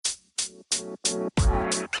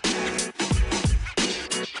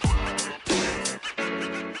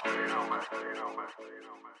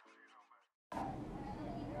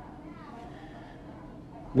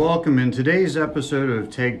Welcome. In today's episode of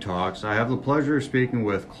TEG Talks, I have the pleasure of speaking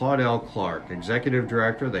with Claudell Clark, Executive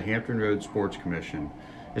Director of the Hampton Roads Sports Commission.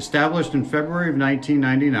 Established in February of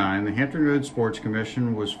 1999, the Hampton Roads Sports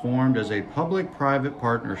Commission was formed as a public-private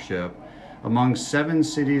partnership among 7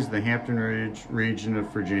 cities of the Hampton Roads region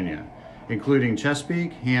of Virginia, including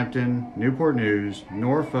Chesapeake, Hampton, Newport News,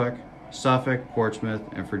 Norfolk, Suffolk, Portsmouth,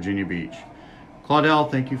 and Virginia Beach. Claudell,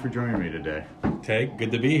 thank you for joining me today. Ted,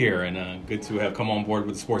 good to be here, and good to have come on board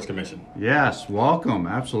with the Sports Commission. Yes, welcome.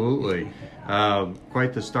 Absolutely.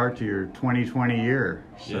 Quite the start to your 2020 year.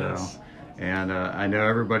 So, yes. And I know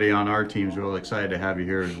everybody on our team is really excited to have you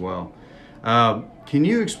here as well. Can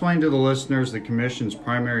you explain to the listeners the Commission's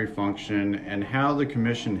primary function and how the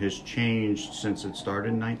Commission has changed since it started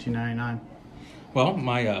in 1999? Well,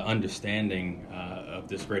 my understanding of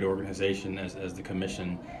this great organization as the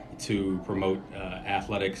Commission to promote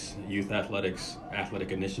athletics, youth athletics,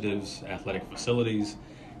 athletic initiatives, athletic facilities,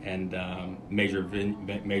 and major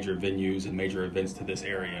venues and major events to this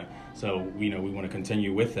area. So we want to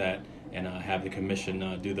continue with that and have the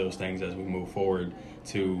Commission do those things as we move forward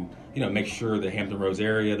to make sure the Hampton Roads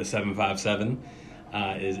area, the 757,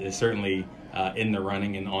 is certainly in the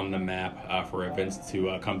running and on the map for events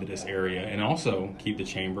to come to this area, and also keep the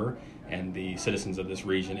Chamber and the citizens of this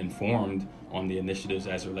region informed on the initiatives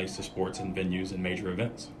as it relates to sports and venues and major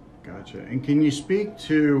events. Gotcha. And can you speak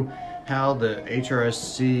to how the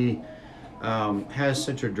HRSC has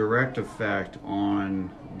such a direct effect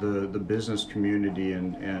on the business community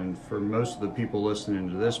and for most of the people listening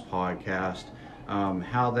to this podcast,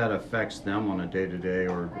 how that affects them on a day-to-day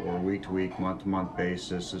or week-to-week, month-to-month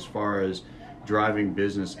basis as far as driving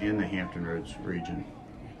business in the Hampton Roads region?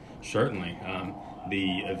 Certainly.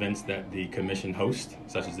 The events that the Commission hosts,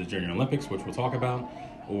 such as the Junior Olympics, which we'll talk about,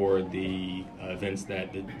 or the events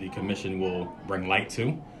that the Commission will bring light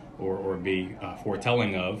to or be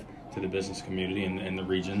foretelling of to the business community in the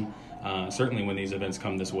region. Certainly when these events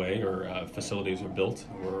come this way, or facilities are built,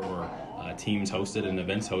 or teams hosted and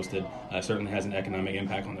events hosted, certainly has an economic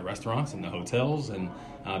impact on the restaurants and the hotels and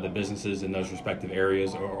the businesses in those respective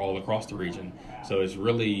areas or all across the region. So it's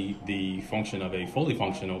really the function of a fully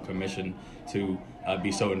functional commission to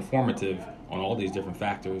be so informative on all these different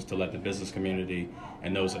factors to let the business community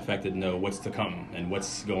and those affected know what's to come and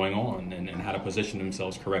what's going on and how to position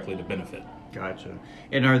themselves correctly to benefit. Gotcha.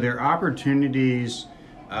 And are there opportunities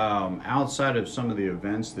outside of some of the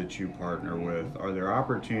events that you partner with, are there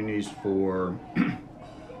opportunities for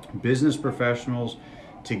business professionals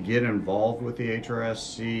to get involved with the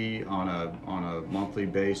HRSC on a monthly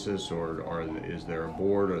basis, or is there a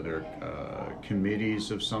board, or there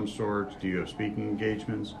committees of some sort? Do you have speaking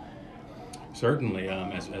engagements? Certainly,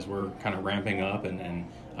 as we're kind of ramping up and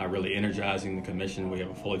really energizing the Commission, we have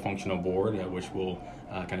a fully functional board which will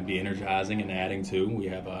kind of be energizing and adding to. We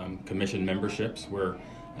have Commission memberships where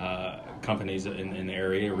companies in the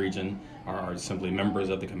area, region, are simply members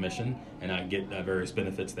of the Commission and get various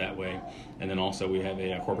benefits that way. And then also we have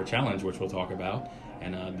a corporate challenge, which we'll talk about,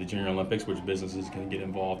 and the Junior Olympics, which businesses can get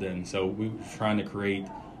involved in. So we're trying to create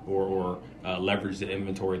or leverage the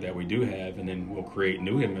inventory that we do have, and then we'll create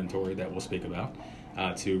new inventory that we'll speak about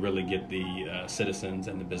to really get the citizens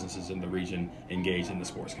and the businesses in the region engaged in the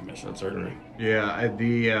Sports Commission. That's certainly. Great.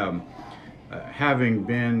 Yeah, having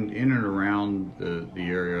been in and around the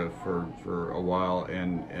area for a while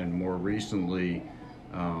and more recently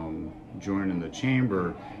joining the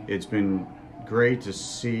Chamber, it's been great to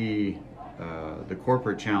see the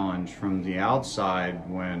corporate challenge from the outside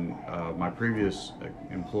when my previous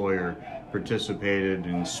employer participated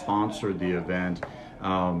and sponsored the event,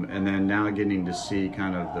 and then now getting to see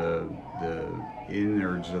kind of the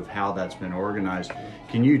innards of how that's been organized.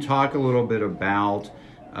 Can you talk a little bit about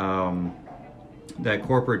that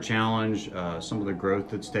corporate challenge, some of the growth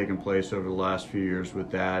that's taken place over the last few years with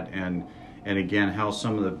that, and again, how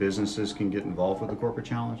some of the businesses can get involved with the corporate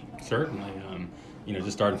challenge? Certainly.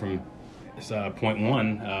 Just starting from point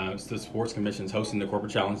one, the Sports Commission is hosting the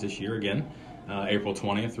corporate challenge this year again, April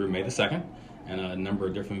 20th through May the 2nd, and a number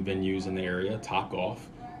of different venues in the area, Top Golf,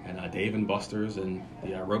 and Dave & Buster's, and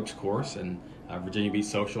the Ropes Course, and Virginia Beach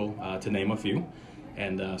Social, to name a few.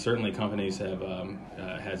 And certainly companies have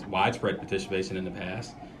has widespread participation in the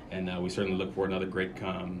past, and we certainly look for another great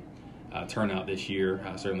turnout this year.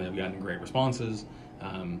 Certainly have gotten great responses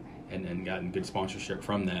and gotten good sponsorship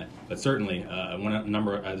from that. But certainly,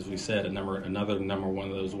 as we said, another one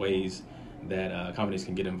of those ways that companies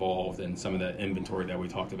can get involved in some of that inventory that we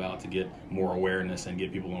talked about to get more awareness and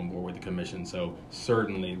get people on board with the commission. So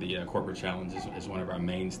certainly the corporate challenge is one of our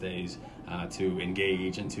mainstays to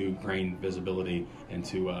engage and to gain visibility and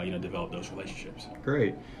to develop those relationships.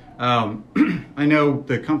 Great. I know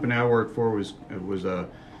the company I worked for was a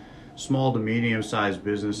small to medium-sized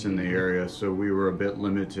business in the area, so we were a bit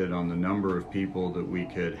limited on the number of people that we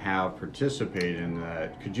could have participate in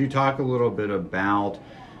that. Could you talk a little bit about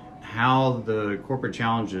how the corporate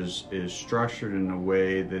challenge is structured in a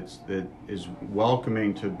way that is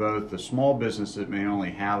welcoming to both the small business that may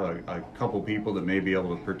only have a couple people that may be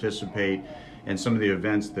able to participate and some of the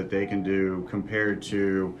events that they can do, compared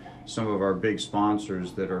to some of our big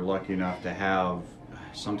sponsors that are lucky enough to have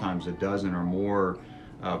sometimes a dozen or more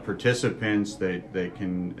participants that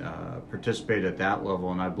can participate at that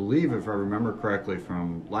level. And I believe, if I remember correctly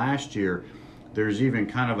from last year, there's even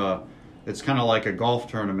it's kind of like a golf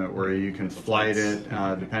tournament where you can flight it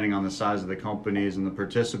depending on the size of the companies and the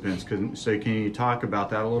participants. So can you talk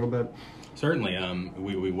about that a little bit? Certainly.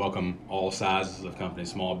 We welcome all sizes of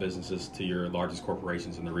companies, small businesses to your largest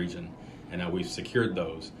corporations in the region. And we've secured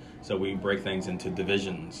those. So we break things into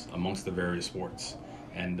divisions amongst the various sports.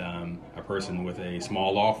 And a person with a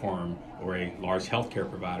small law firm or a large healthcare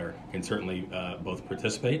provider can certainly both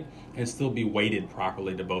participate and still be weighted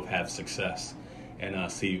properly to both have success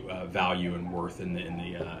and see value and worth in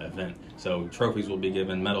the event. So trophies will be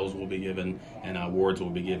given, medals will be given, and awards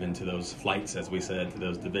will be given to those flights, as we said, to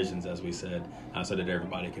those divisions, as we said, so that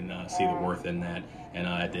everybody can see the worth in that. And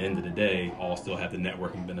at the end of the day, all still have the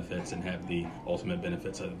networking benefits and have the ultimate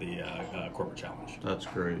benefits of the corporate challenge. That's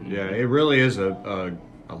great. Yeah, it really is a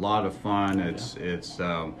lot of fun. It's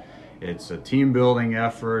a team building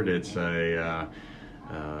effort. It's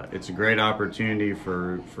a great opportunity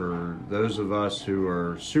for those of us who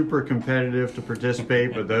are super competitive to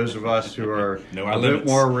participate, but those of us who are a bit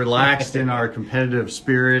more relaxed in our competitive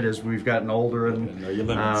spirit as we've gotten older. And know your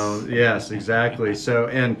limits. Yes, exactly. So,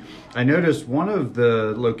 and I noticed one of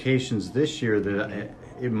the locations this year that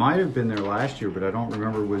it might have been there last year, but I don't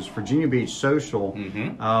remember, was Virginia Beach Social.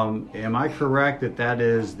 Mm-hmm. Am I correct that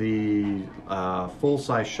is the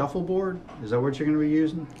full-size shuffleboard? Is that what you're going to be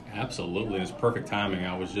using? Absolutely. It's perfect timing.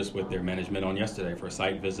 I was just with their management on yesterday for a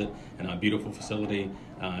site visit in a beautiful facility,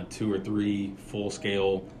 2 or 3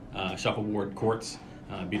 full-scale shuffleboard courts,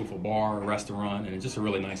 beautiful bar, restaurant, and it's just a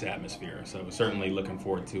really nice atmosphere. So certainly looking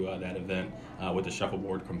forward to that event with the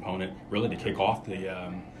shuffleboard component, really to kick off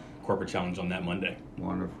the corporate challenge on that Monday.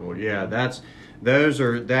 Wonderful. Yeah, those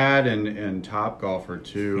are that and Topgolf are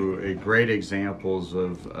two great examples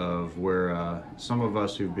of where some of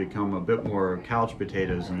us who've become a bit more couch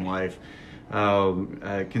potatoes in life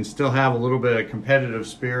can still have a little bit of competitive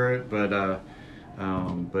spirit, but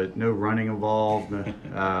no running involved,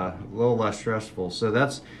 a little less stressful. So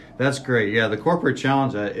that's great. Yeah, the corporate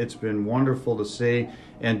challenge, it's been wonderful to see.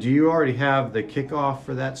 And do you already have the kickoff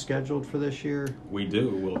for that scheduled for this year? We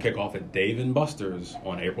do. We'll kick off at Dave & Buster's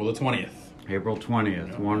on April the 20th. April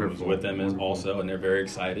 20th. Wonderful. I was with them Wonderful. Also, and they're very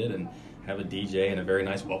excited and have a DJ and a very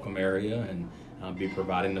nice welcome area and be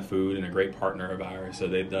providing the food, and a great partner of ours. So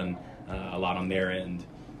they've done a lot on their end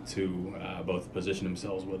to both position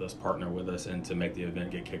themselves with us, partner with us, and to make the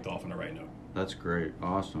event get kicked off on the right note. That's great.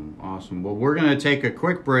 Awesome. Well, we're going to take a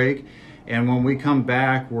quick break, and when we come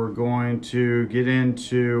back, we're going to get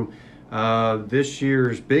into this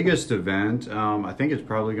year's biggest event. I think it's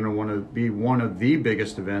probably going to want to be one of the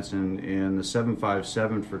biggest events in the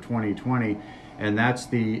 757 for 2020, and that's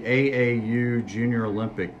the AAU Junior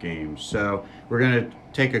Olympic Games. So we're going to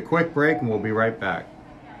take a quick break, and we'll be right back.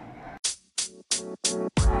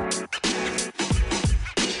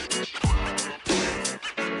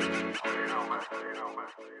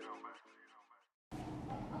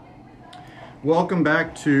 Welcome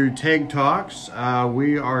back to TEG Talks.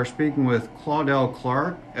 We are speaking with Claudel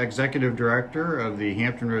Clark, Executive Director of the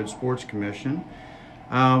Hampton Roads Sports Commission.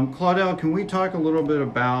 Claudel, can we talk a little bit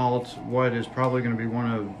about what is probably going to be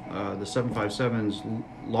one of the 757's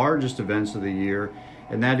largest events of the year,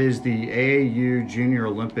 and that is the AAU Junior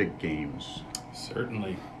Olympic Games?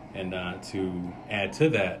 Certainly. And to add to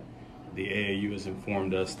that, the AAU has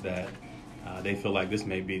informed us that they feel like this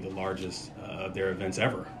may be the largest of their events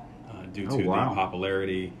ever. Due to the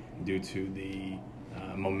popularity, due to the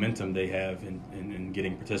momentum they have in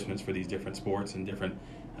getting participants for these different sports and different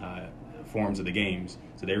forms of the games.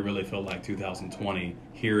 So they really feel like 2020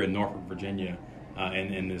 here in Norfolk, Virginia,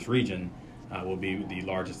 and in this region will be the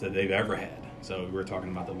largest that they've ever had. So we're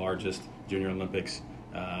talking about the largest Junior Olympics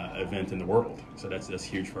event in the world. So that's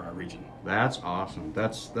huge for our region. That's awesome.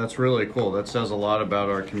 That's really cool. That says a lot about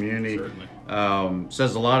our community. Certainly.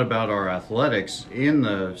 Says a lot about our athletics in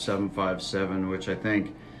the 757, which I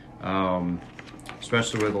think,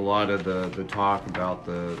 especially with a lot of the talk about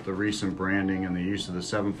the recent branding and the use of the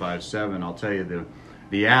 757, I'll tell you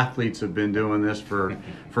the athletes have been doing this for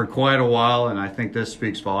quite a while, and I think this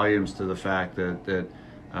speaks volumes to the fact that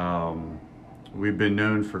we've been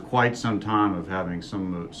known for quite some time of having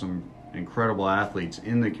some incredible athletes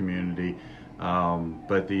in the community,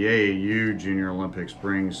 but the AAU Junior Olympics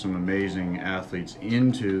brings some amazing athletes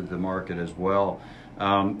into the market as well.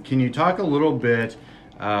 Can you talk a little bit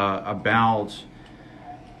about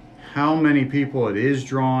how many people it is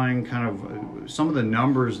drawing, kind of some of the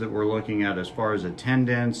numbers that we're looking at as far as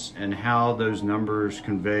attendance, and how those numbers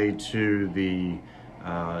convey to the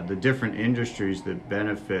different industries that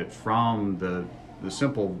benefit from the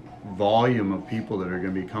simple volume of people that are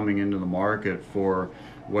going to be coming into the market for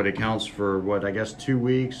what accounts for, what, I guess 2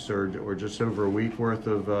 weeks or just over a week worth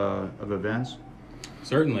of events?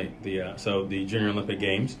 Certainly. So the Junior Olympic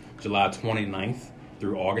Games, July 29th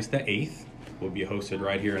through August the 8th, will be hosted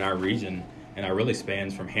right here in our region, and it really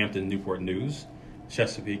spans from Hampton, Newport News,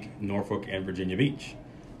 Chesapeake, Norfolk, and Virginia Beach.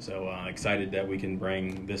 So excited that we can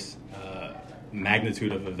bring this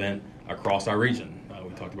magnitude of event across our region.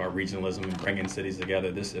 We talked about regionalism and bringing cities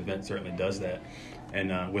together. This event certainly does that.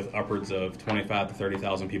 And with upwards of 25 to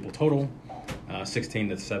 30,000 people total, 16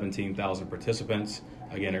 to 17,000 participants,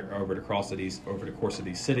 again, over the course of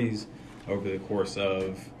these cities, over the course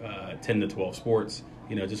of 10 to 12 sports,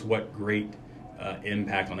 just what great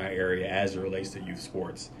impact on our area as it relates to youth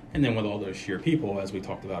sports. And then with all those sheer people, as we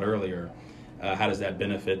talked about earlier, how does that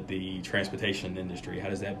benefit the transportation industry? How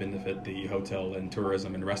does that benefit the hotel and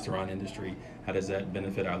tourism and restaurant industry? How does that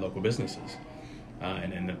benefit our local businesses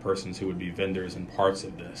and the persons who would be vendors and parts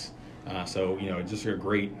of this? So just a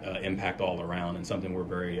great impact all around, and something we're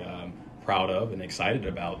very proud of and excited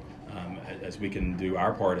about as we can do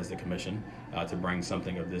our part as the commission to bring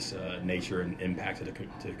something of this nature and impact to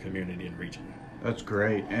the community and region. That's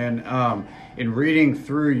great. And in reading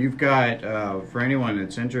through, you've got, for anyone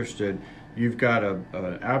that's interested, you've got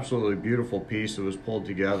an absolutely beautiful piece that was pulled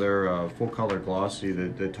together, full color glossy,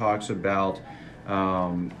 that talks about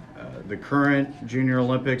the current Junior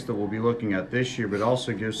Olympics that we'll be looking at this year, but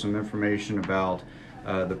also gives some information about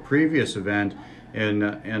the previous event.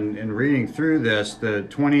 And reading through this, the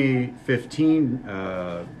 2015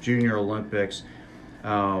 Junior Olympics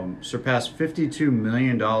surpassed $52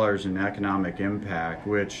 million in economic impact,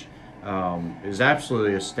 which is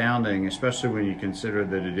absolutely astounding, especially when you consider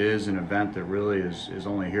that it is an event that really is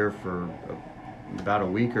only here for about a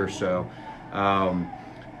week or so,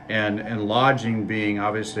 and lodging being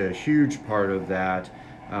obviously a huge part of that.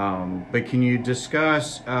 But can you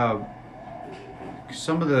discuss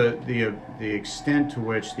some of the extent to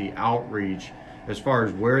which the outreach, as far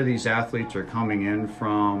as where these athletes are coming in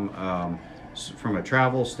from a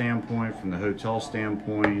travel standpoint, from the hotel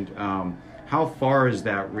standpoint, how far is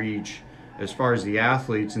that reach as far as the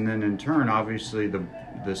athletes, and then in turn, obviously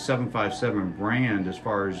the 757 brand, as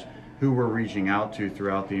far as who we're reaching out to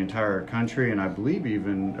throughout the entire country, and I believe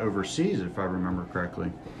even overseas, if I remember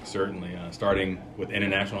correctly. Certainly, starting with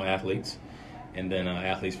international athletes, and then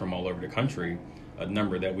athletes from all over the country, a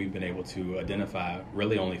number that we've been able to identify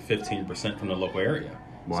really only 15% from the local area.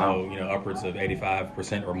 Wow. So, upwards of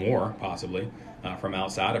 85% or more, possibly, from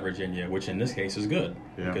outside of Virginia, which in this case is good,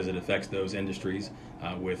 because it affects those industries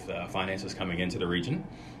with finances coming into the region.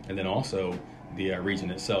 And then also the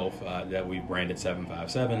region itself that we branded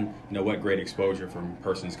 757, what great exposure from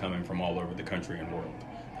persons coming from all over the country and world.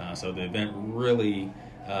 So the event really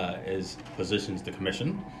positions the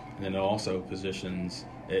commission, and then it also positions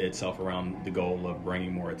itself around the goal of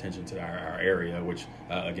bringing more attention to our area, which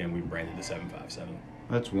again, we branded the 757.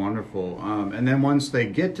 That's wonderful. And then once they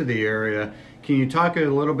get to the area, can you talk a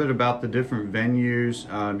little bit about the different venues?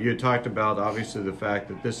 You had talked about obviously the fact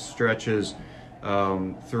that this stretches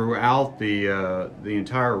throughout the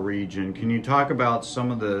entire region. Can you talk about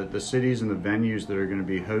some of the cities and the venues that are going to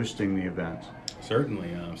be hosting the event?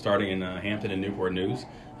 Certainly. Starting in Hampton and Newport News,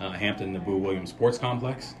 Hampton, the Boo Williams Sports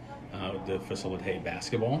Complex to facilitate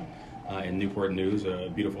basketball. In Newport News,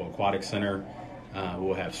 a beautiful aquatic center.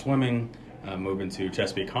 We'll have swimming. Moving to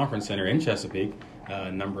Chesapeake Conference Center in Chesapeake,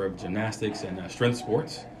 a number of gymnastics and strength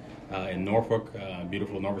sports. In Norfolk,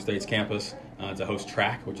 beautiful Norfolk State's campus, to host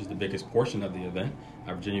track, which is the biggest portion of the event.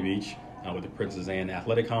 Virginia Beach with the Princess Anne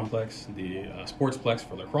Athletic Complex, the Sportsplex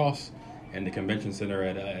for lacrosse, and the Convention Center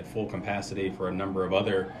at full capacity for a number of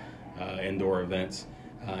other indoor events.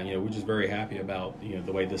 We're just very happy about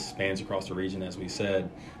the way this spans across the region, as we said,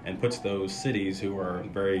 and puts those cities who are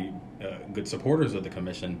very good supporters of the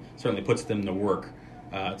commission, certainly puts them to work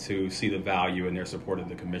to see the value in their support of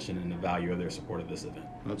the commission and the value of their support of this event.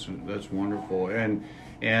 That's wonderful, and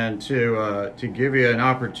to give you an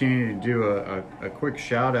opportunity to do a quick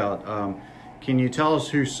shout out. Can you tell us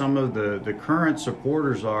who some of the current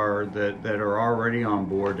supporters are that are already on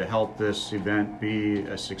board to help this event be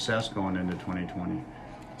a success going into 2020?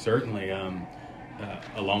 Certainly.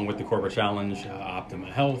 Along with the Corporate Challenge,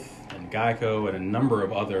 Optima Health and Geico and a number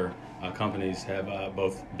of other companies have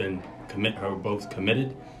both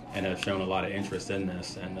committed and have shown a lot of interest in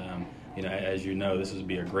this. And as you know, this would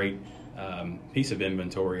be a great piece of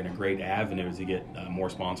inventory and a great avenue to get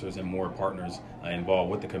more sponsors and more partners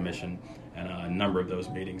involved with the commission. And a number of those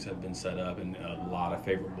meetings have been set up, and a lot of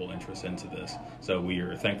favorable interest into this. So we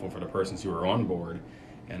are thankful for the persons who are on board,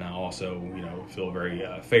 and I also feel very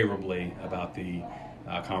favorably about the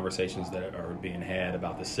conversations that are being had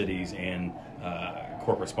about the cities and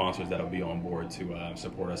corporate sponsors that will be on board to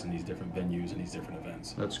support us in these different venues and these different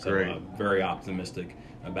events. That's great. Very optimistic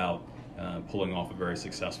about pulling off a very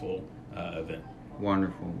successful event.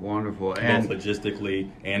 Wonderful. And both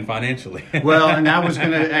logistically and financially. Well, and that was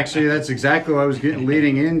going to actually, that's exactly what I was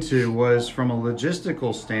leading into, was from a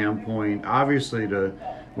logistical standpoint, obviously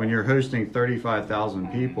when you're hosting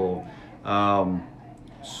 35,000 people, from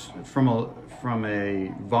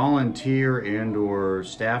a volunteer and or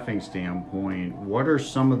staffing standpoint, what are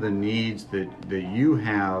some of the needs that you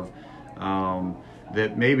have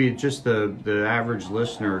that maybe just the average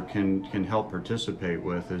listener can help participate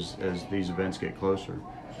with as these events get closer?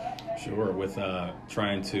 Sure. With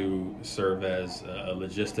trying to serve as a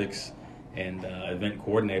logistics and event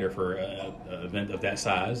coordinator for an event of that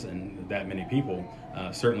size and that many people,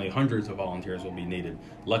 certainly hundreds of volunteers will be needed.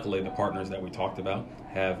 Luckily, the partners that we talked about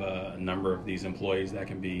have a number of these employees that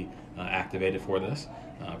can be activated for this.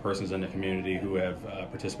 Persons in the community who have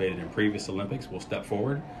participated in previous Olympics will step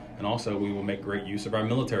forward, and also we will make great use of our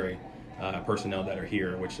military personnel that are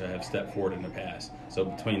here, which have stepped forward in the past. So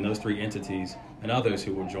between those three entities and others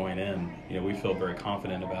who will join in, we feel very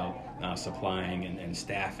confident about supplying and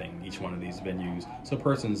staffing each one of these venues. So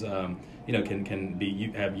persons, can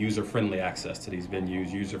have user-friendly access to these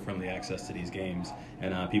venues, user-friendly access to these games,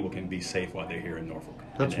 and people can be safe while they're here in Norfolk.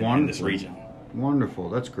 That's wonderful. In this region. Wonderful.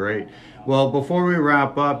 That's great. Well, before we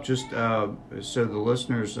wrap up, just so the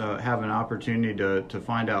listeners have an opportunity to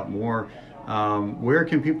find out more, where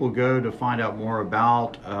can people go to find out more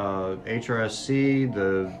about HRSC,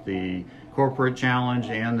 the Corporate Challenge,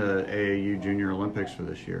 and the AAU Junior Olympics for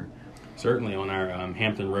this year? Certainly on our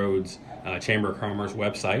Hampton Roads Chamber of Commerce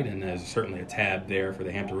website, and there's certainly a tab there for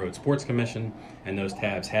the Hampton Roads Sports Commission, and those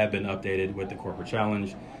tabs have been updated with the Corporate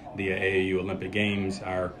Challenge, the AAU Olympic Games,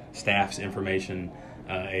 our staff's information,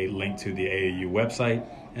 a link to the AAU website,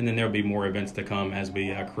 and then there'll be more events to come as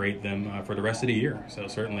we create them for the rest of the year. So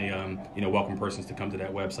certainly, welcome persons to come to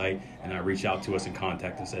that website and reach out to us and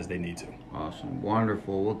contact us as they need to. Awesome.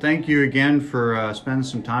 Wonderful. Well, thank you again for spending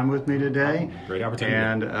some time with me today. Great opportunity.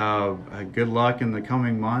 And good luck in the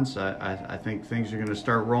coming months. I think things are going to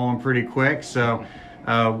start rolling pretty quick. So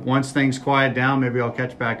once things quiet down, maybe I'll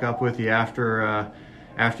catch back up with you after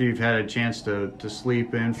you've had a chance to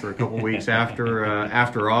sleep in for a couple weeks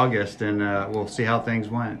after August, and we'll see how things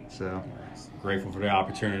went. So grateful for the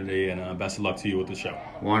opportunity, and best of luck to you with the show.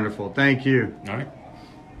 Wonderful. Thank you. All right.